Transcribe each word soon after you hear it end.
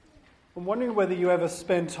I'm wondering whether you ever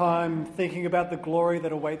spend time thinking about the glory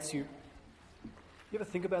that awaits you. You ever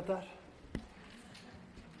think about that?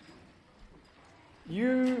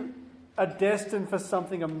 You are destined for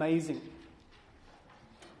something amazing.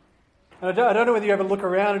 And I don't know whether you ever look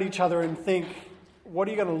around at each other and think, what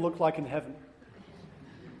are you going to look like in heaven?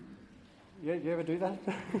 Yeah, you ever do that?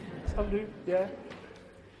 Some do, yeah.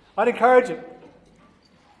 I'd encourage it.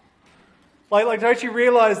 Like don't you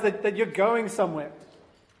realise that you're going somewhere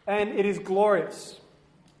and it is glorious?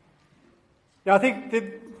 Now, I think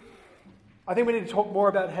we need to talk more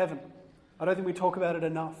about heaven. I don't think we talk about it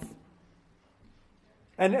enough.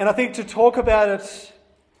 And I think to talk about it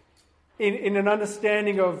in an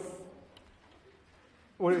understanding of,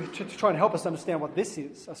 or to try and help us understand what this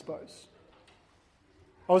is, I suppose.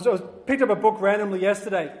 I was picked up a book randomly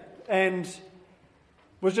yesterday and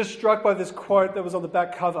was just struck by this quote that was on the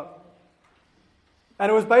back cover.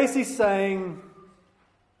 And it was basically saying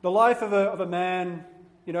the life of a man,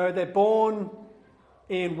 they're born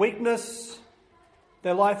in weakness,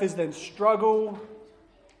 their life is then struggle,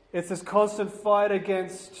 it's this constant fight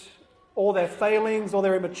against all their failings, all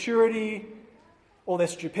their immaturity, all their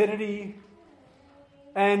stupidity.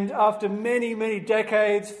 And after many, many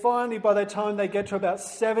decades, finally by the time they get to about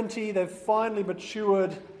 70, they've finally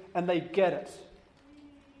matured and they get it.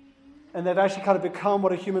 And they've actually kind of become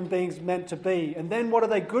what a human being's meant to be. And then what are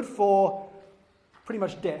they good for? Pretty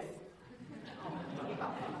much death.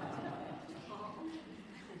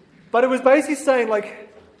 But it was basically saying,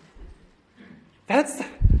 that's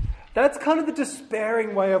kind of the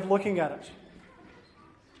despairing way of looking at it.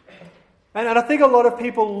 And I think a lot of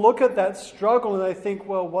people look at that struggle and they think,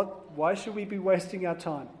 well, why should we be wasting our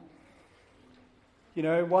time?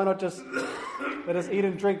 Why not just let us eat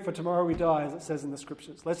and drink for tomorrow we die, as it says in the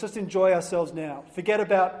scriptures. Let's just enjoy ourselves now. Forget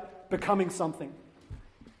about becoming something.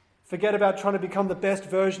 Forget about trying to become the best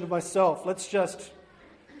version of myself. Let's just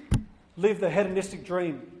live the hedonistic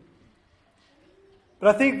dream.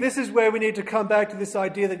 But I think this is where we need to come back to this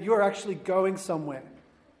idea that you're actually going somewhere.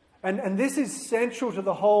 And this is central to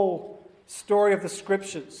the whole story of the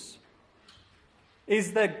scriptures,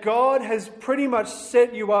 is that God has pretty much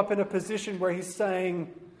set you up in a position where he's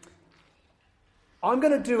saying, I'm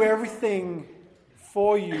going to do everything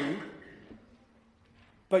for you,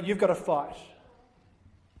 but you've got to fight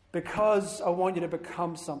because I want you to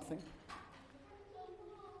become something.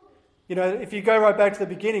 If you go right back to the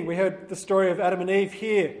beginning, we heard the story of Adam and Eve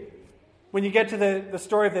here. When you get to the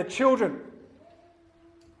story of their children,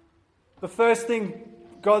 the first thing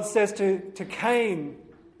God says to Cain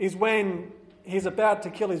is when he's about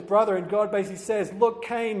to kill his brother, and God basically says, look,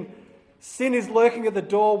 Cain, sin is lurking at the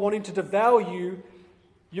door wanting to devour you.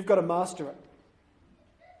 You've got to master it.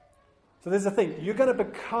 So there's the thing. You're going to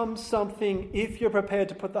become something if you're prepared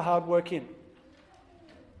to put the hard work in.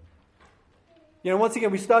 Once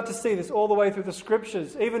again, we start to see this all the way through the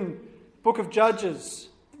scriptures. Even book of Judges,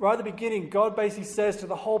 right at the beginning, God basically says to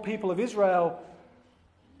the whole people of Israel,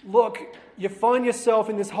 look, you find yourself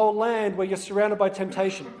in this whole land where you're surrounded by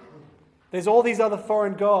temptation. There's all these other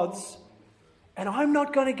foreign gods, and I'm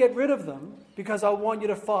not going to get rid of them because I want you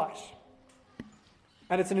to fight.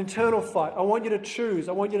 And it's an internal fight. I want you to choose.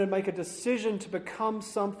 I want you to make a decision to become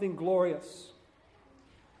something glorious.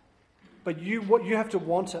 But you have to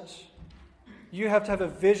want it. You have to have a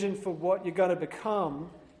vision for what you're going to become,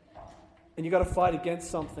 and you've got to fight against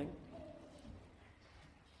something.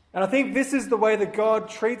 And I think this is the way that God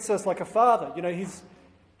treats us like a father.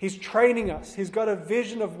 He's training us. He's got a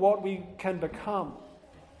vision of what we can become.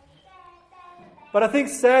 But I think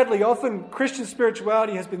sadly, often Christian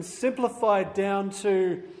spirituality has been simplified down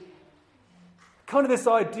to kind of this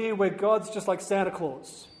idea where God's just like Santa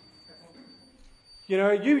Claus.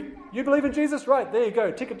 You believe in Jesus? Right, there you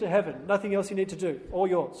go. Ticket to heaven. Nothing else you need to do. All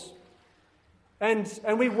yours. And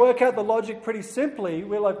we work out the logic pretty simply.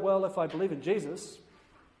 We're like, well, if I believe in Jesus,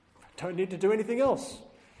 I don't need to do anything else.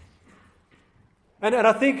 And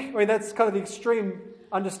I think, that's kind of the extreme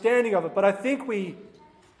understanding of it. But I think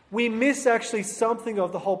we miss actually something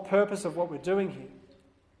of the whole purpose of what we're doing here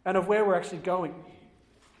and of where we're actually going.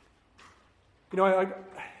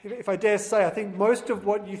 If I dare say, I think most of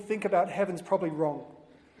what you think about heaven's probably wrong.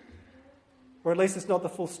 Or at least it's not the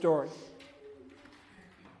full story.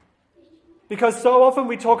 Because so often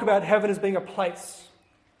we talk about heaven as being a place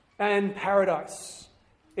and paradise.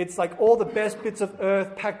 It's like all the best bits of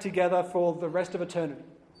earth packed together for the rest of eternity.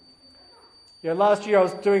 Last year I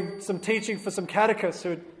was doing some teaching for some catechists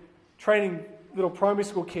who are training little primary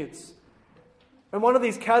school kids. And one of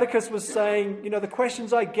these catechists was saying, the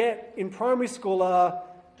questions I get in primary school are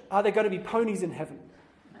there going to be ponies in heaven?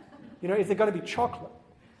 Is there going to be chocolate?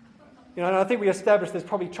 You know, and I think we established there's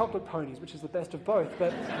probably chocolate ponies, which is the best of both.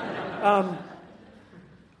 But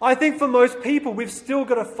I think for most people, we've still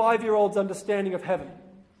got a 5-year-old's understanding of heaven.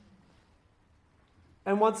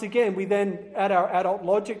 And once again, we then add our adult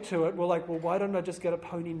logic to it. We're like, well, why don't I just get a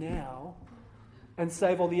pony now and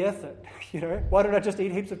save all the effort? You know, why don't I just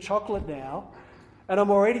eat heaps of chocolate now and I'm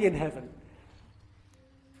already in heaven?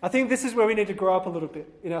 I think this is where we need to grow up a little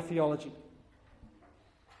bit in our theology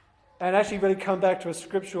and actually really come back to a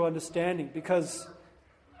scriptural understanding, because,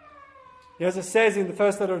 you know, as it says in the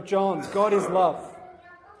first letter of John, God is love.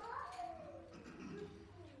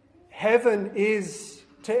 Heaven is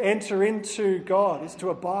to enter into God, is to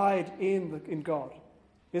abide in God.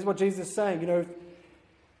 Here's what Jesus is saying, you know,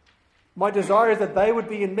 my desire is that they would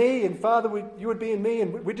be in me, and Father, you would be in me,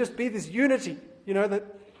 and we'd just be this unity, you know, that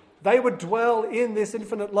they would dwell in this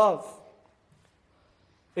infinite love.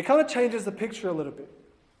 It kind of changes the picture a little bit.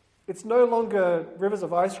 It's no longer rivers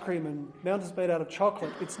of ice cream and mountains made out of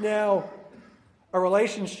chocolate. It's now a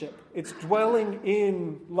relationship. It's dwelling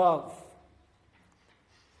in love.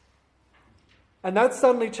 And that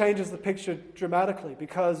suddenly changes the picture dramatically,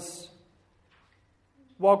 because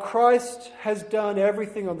while Christ has done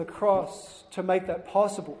everything on the cross to make that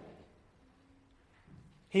possible,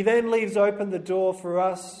 he then leaves open the door for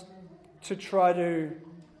us to try to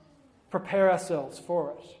prepare ourselves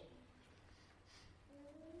for it.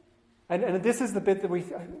 And this is the bit that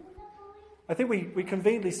I think we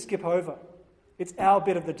conveniently skip over. It's our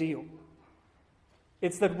bit of the deal.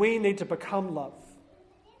 It's that we need to become love.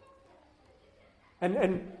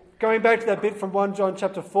 And going back to that bit from 1 John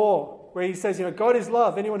chapter 4, where he says, you know, God is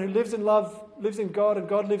love. Anyone who lives in love lives in God, and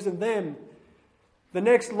God lives in them. The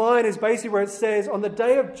next line is basically where it says, on the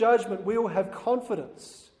day of judgment we will have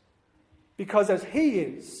confidence, because as he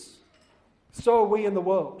is, so are we in the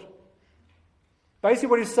world. Basically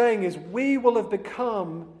what he's saying is we will have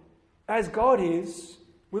become, as God is,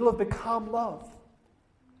 we will have become love.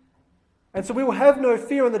 And so we will have no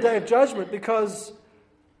fear on the day of judgment, because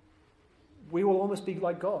we will almost be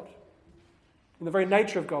like God. In the very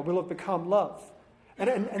nature of God, we'll have become love.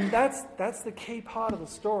 And that's the key part of the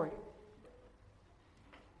story.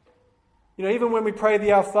 You know, even when we pray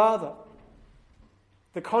the Our Father,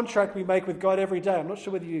 the contract we make with God every day, I'm not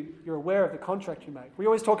sure whether you're aware of the contract you make. We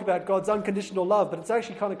always talk about God's unconditional love, but it's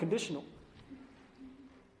actually kind of conditional.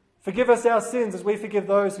 Forgive us our sins as we forgive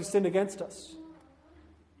those who sin against us.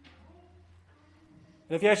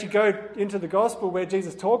 And if you actually go into the gospel where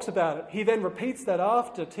Jesus talks about it, he then repeats that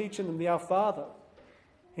after teaching them the Our Father.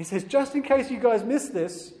 He says, just in case you guys miss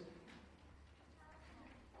this,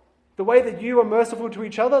 the way that you are merciful to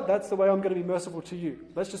each other, that's the way I'm going to be merciful to you.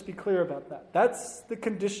 Let's just be clear about that. That's the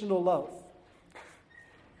conditional love.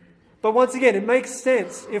 But once again, it makes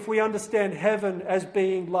sense if we understand heaven as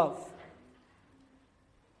being love.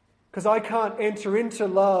 Because I can't enter into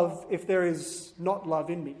love if there is not love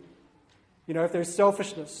in me. You know, if there's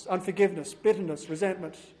selfishness, unforgiveness, bitterness,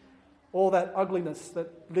 resentment, all that ugliness that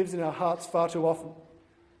lives in our hearts far too often.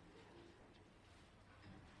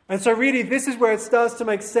 And so really this is where it starts to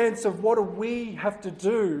make sense of what do we have to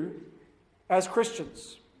do as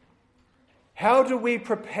Christians. How do we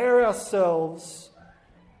prepare ourselves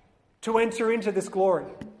to enter into this glory?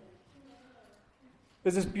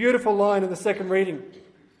 There's this beautiful line in the second reading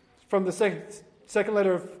from the second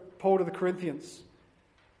letter of Paul to the Corinthians,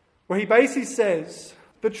 where he basically says,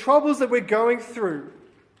 the troubles that we're going through,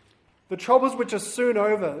 the troubles which are soon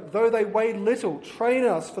over, though they weigh little, train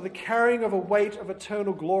us for the carrying of a weight of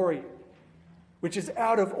eternal glory, which is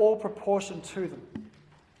out of all proportion to them.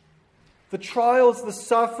 The trials, the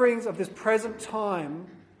sufferings of this present time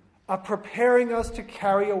are preparing us to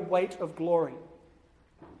carry a weight of glory,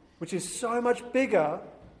 which is so much bigger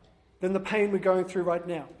than the pain we're going through right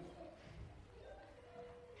now.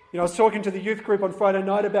 You know, I was talking to the youth group on Friday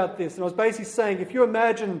night about this, and I was basically saying, if you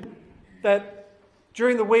imagine that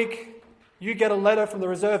during the week you get a letter from the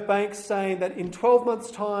Reserve Bank saying that in 12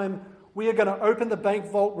 months' time we are going to open the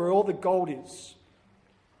bank vault where all the gold is,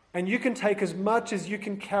 and you can take as much as you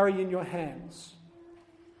can carry in your hands,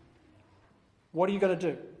 what are you going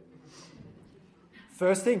to do?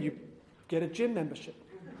 First thing, you get a gym membership.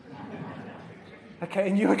 Okay,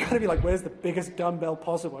 and you're going to be like, where's the biggest dumbbell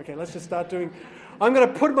possible? Okay, let's just start doing... I'm going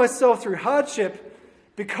to put myself through hardship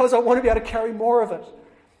because I want to be able to carry more of it.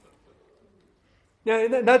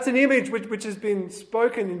 Now, that's an image which has been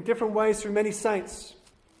spoken in different ways through many saints.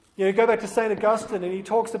 You know, go back to St. Augustine, and he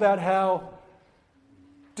talks about how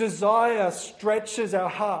desire stretches our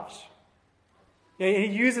heart. You know, he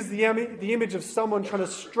uses the image of someone trying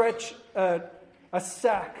to stretch a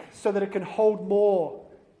sack so that it can hold more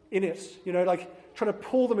in it. You know, like trying to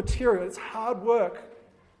pull the material. It's hard work.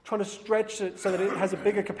 trying to stretch it so that it has a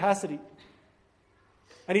bigger capacity.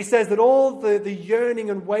 And he says that all the yearning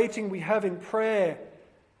and waiting we have in prayer,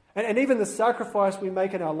 and even the sacrifice we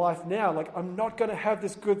make in our life now, like, I'm not going to have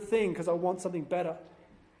this good thing because I want something better.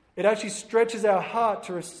 It actually stretches our heart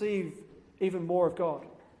to receive even more of God.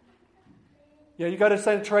 You go to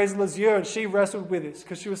St. Therese of Lisieux, and she wrestled with this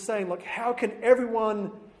because she was saying, like, how can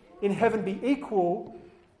everyone in heaven be equal?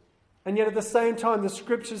 And yet at the same time, the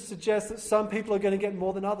scriptures suggest that some people are going to get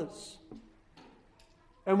more than others.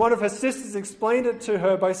 And one of her sisters explained it to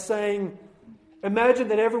her by saying, imagine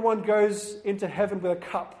that everyone goes into heaven with a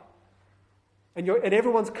cup. And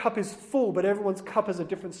everyone's cup is full, but everyone's cup is a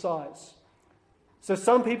different size. So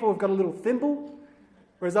some people have got a little thimble,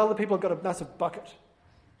 whereas other people have got a massive bucket.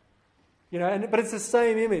 But it's the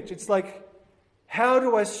same image. It's like, how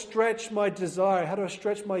do I stretch my desire? How do I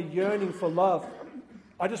stretch my yearning for love?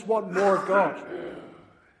 I just want more of God.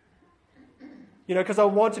 Because I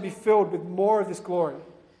want to be filled with more of this glory.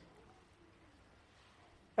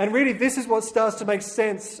 And really, this is what starts to make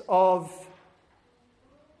sense of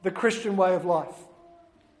the Christian way of life.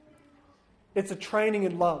 It's a training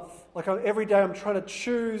in love. Like, every day I'm trying to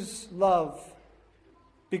choose love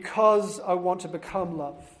because I want to become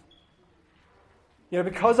love.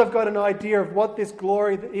 Because I've got an idea of what this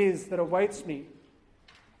glory is that awaits me,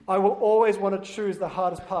 I will always want to choose the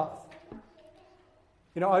hardest path.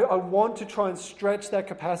 I want to try and stretch that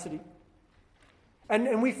capacity.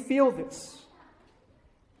 And we feel this.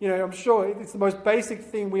 I'm sure it's the most basic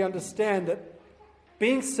thing we understand, that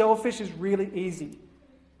being selfish is really easy.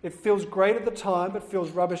 It feels great at the time, but feels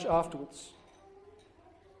rubbish afterwards.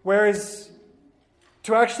 Whereas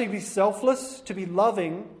to actually be selfless, to be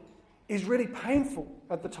loving, is really painful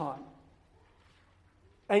at the time.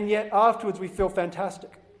 And yet afterwards we feel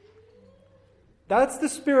fantastic. That's the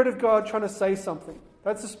Spirit of God trying to say something.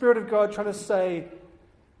 That's the Spirit of God trying to say,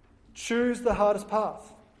 choose the hardest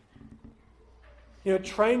path.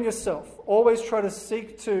 Train yourself. Always try to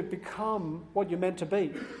seek to become what you're meant to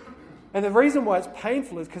be. And the reason why it's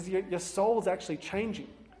painful is because your soul's actually changing.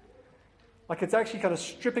 Like, it's actually kind of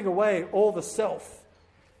stripping away all the self,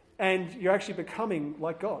 and you're actually becoming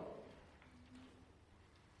like God.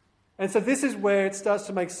 And so this is where it starts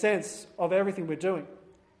to make sense of everything we're doing.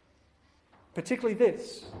 Particularly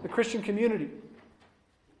this, the Christian community.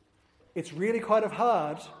 It's really quite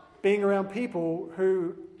hard being around people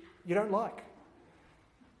who you don't like.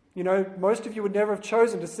 Most of you would never have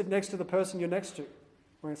chosen to sit next to the person you're next to.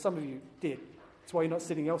 Well, some of you did. That's why you're not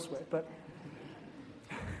sitting elsewhere. But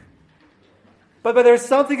there's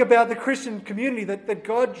something about the Christian community that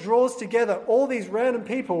God draws together all these random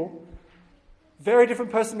people, very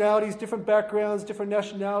different personalities, different backgrounds, different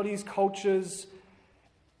nationalities, cultures,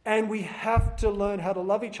 and we have to learn how to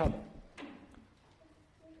love each other.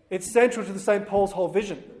 It's central to the St. Paul's whole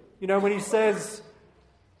vision. When he says,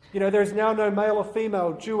 there is now no male or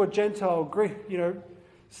female, Jew or Gentile, Greek,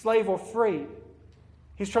 slave or free.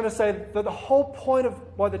 He's trying to say that the whole point of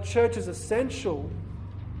why the church is essential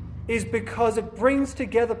is because it brings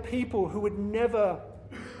together people who would never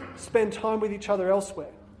spend time with each other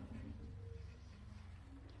elsewhere.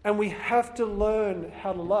 And we have to learn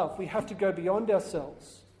how to love. We have to go beyond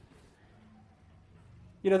ourselves.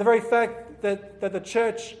 The very fact that the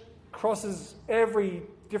church crosses every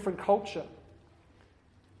different culture,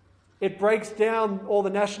 it breaks down all the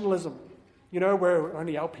nationalism. We're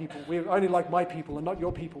only our people. We're only like my people and not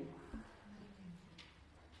your people.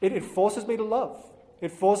 It forces me to love.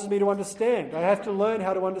 It forces me to understand. I have to learn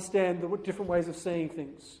how to understand the different ways of seeing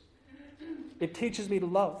things. It teaches me to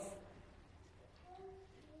love.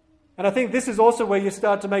 And I think this is also where you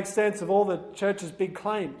start to make sense of all the church's big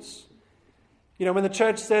claims. When the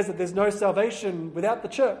church says that there's no salvation without the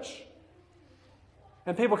church.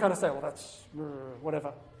 And people kind of say, well, that's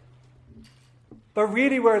whatever. But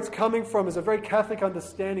really where it's coming from is a very Catholic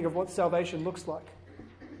understanding of what salvation looks like.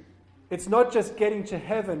 It's not just getting to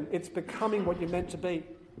heaven, it's becoming what you're meant to be.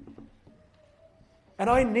 And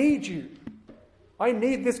I need you. I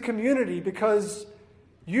need this community because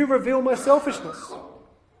you reveal my selfishness.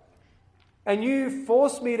 And you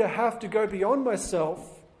force me to have to go beyond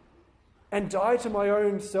myself and die to my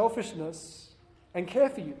own selfishness and care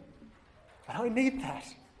for you. And I need that.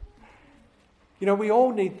 We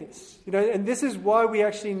all need this. And this is why we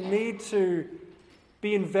actually need to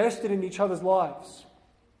be invested in each other's lives.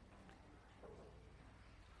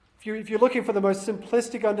 If you're looking for the most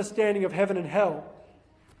simplistic understanding of heaven and hell,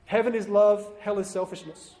 heaven is love, hell is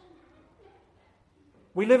selfishness.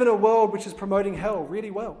 We live in a world which is promoting hell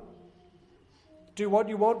really well. Do what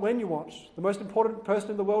you want when you want. The most important person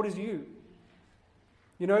in the world is you.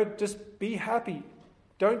 Just be happy.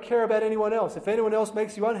 Don't care about anyone else. If anyone else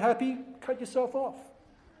makes you unhappy, cut yourself off.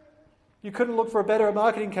 You couldn't look for a better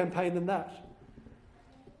marketing campaign than that.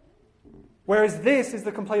 Whereas this is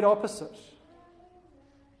the complete opposite.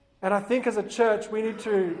 And I think as a church, we need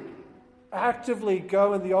to actively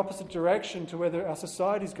go in the opposite direction to where our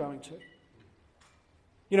society is going to.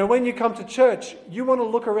 You know, when you come to church, you want to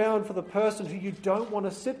look around for the person who you don't want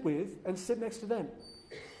to sit with and sit next to them.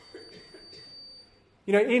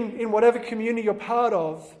 You know, in whatever community you're part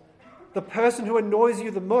of, the person who annoys you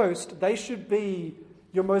the most, they should be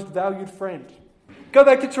your most valued friend. Go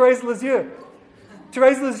back to Thérèse Lisieux.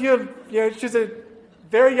 Thérèse Lisieux, you know, she's a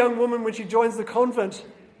very young woman when she joins the convent,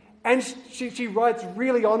 and she writes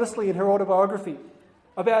really honestly in her autobiography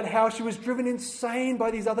about how she was driven insane by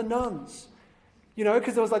these other nuns. You know,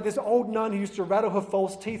 because there was like this old nun who used to rattle her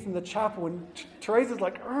false teeth in the chapel, and Teresa's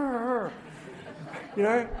like, "Arr." You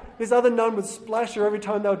know, this other nun would splash her every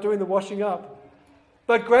time they were doing the washing up.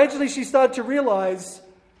 But gradually she started to realize,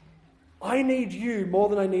 I need you more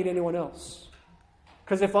than I need anyone else.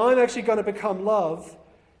 Because if I'm actually going to become love,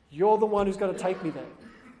 you're the one who's going to take me there.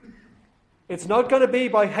 It's not going to be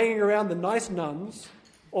by hanging around the nice nuns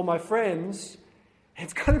or my friends.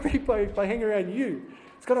 It's going to be by hanging around you.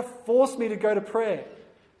 It's going to force me to go to prayer.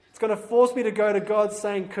 It's going to force me to go to God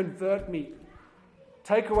saying, convert me.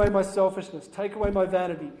 Take away my selfishness. Take away my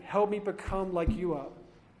vanity. Help me become like you are.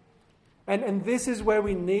 And this is where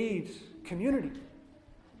we need community.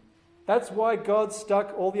 That's why God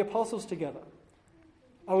stuck all the apostles together.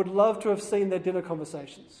 I would love to have seen their dinner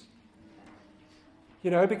conversations. You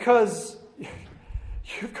know, because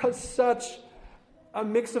you've got such a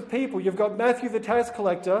mix of people. You've got Matthew the tax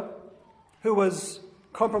collector, who was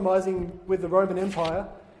compromising with the Roman Empire,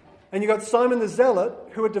 and you've got Simon the Zealot,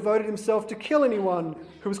 who had devoted himself to kill anyone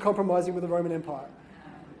who was compromising with the Roman Empire.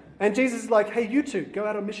 And Jesus is like, hey, you two, go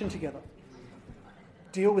out on mission together.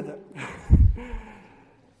 Deal with it.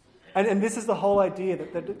 And this is the whole idea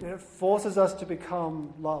that it forces us to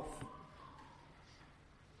become love.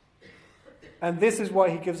 And this is why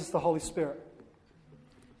he gives us the Holy Spirit.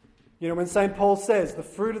 You know, when St. Paul says the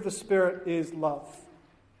fruit of the Spirit is love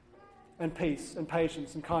and peace and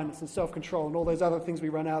patience and kindness and self-control and all those other things we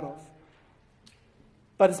run out of.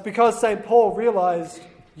 But it's because St. Paul realized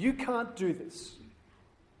you can't do this.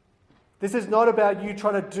 This is not about you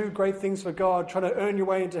trying to do great things for God, trying to earn your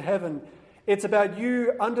way into heaven. It's about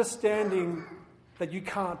you understanding that you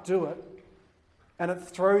can't do it, and it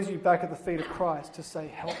throws you back at the feet of Christ to say,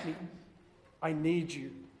 help me. I need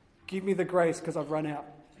you. Give me the grace because I've run out.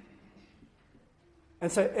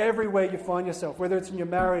 And so everywhere you find yourself, whether it's in your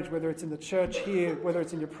marriage, whether it's in the church here, whether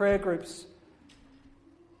it's in your prayer groups,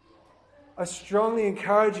 I strongly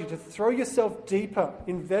encourage you to throw yourself deeper,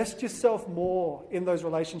 invest yourself more in those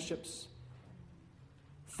relationships.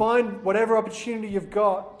 Find whatever opportunity you've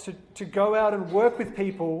got to go out and work with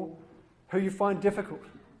people who you find difficult.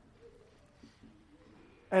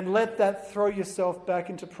 And let that throw yourself back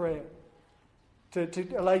into prayer, to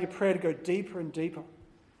allow your prayer to go deeper and deeper.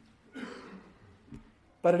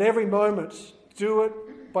 But at every moment, do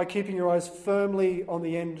it by keeping your eyes firmly on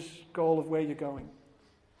the end goal of where you're going.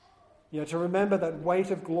 You know, to remember that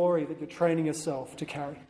weight of glory that you're training yourself to carry.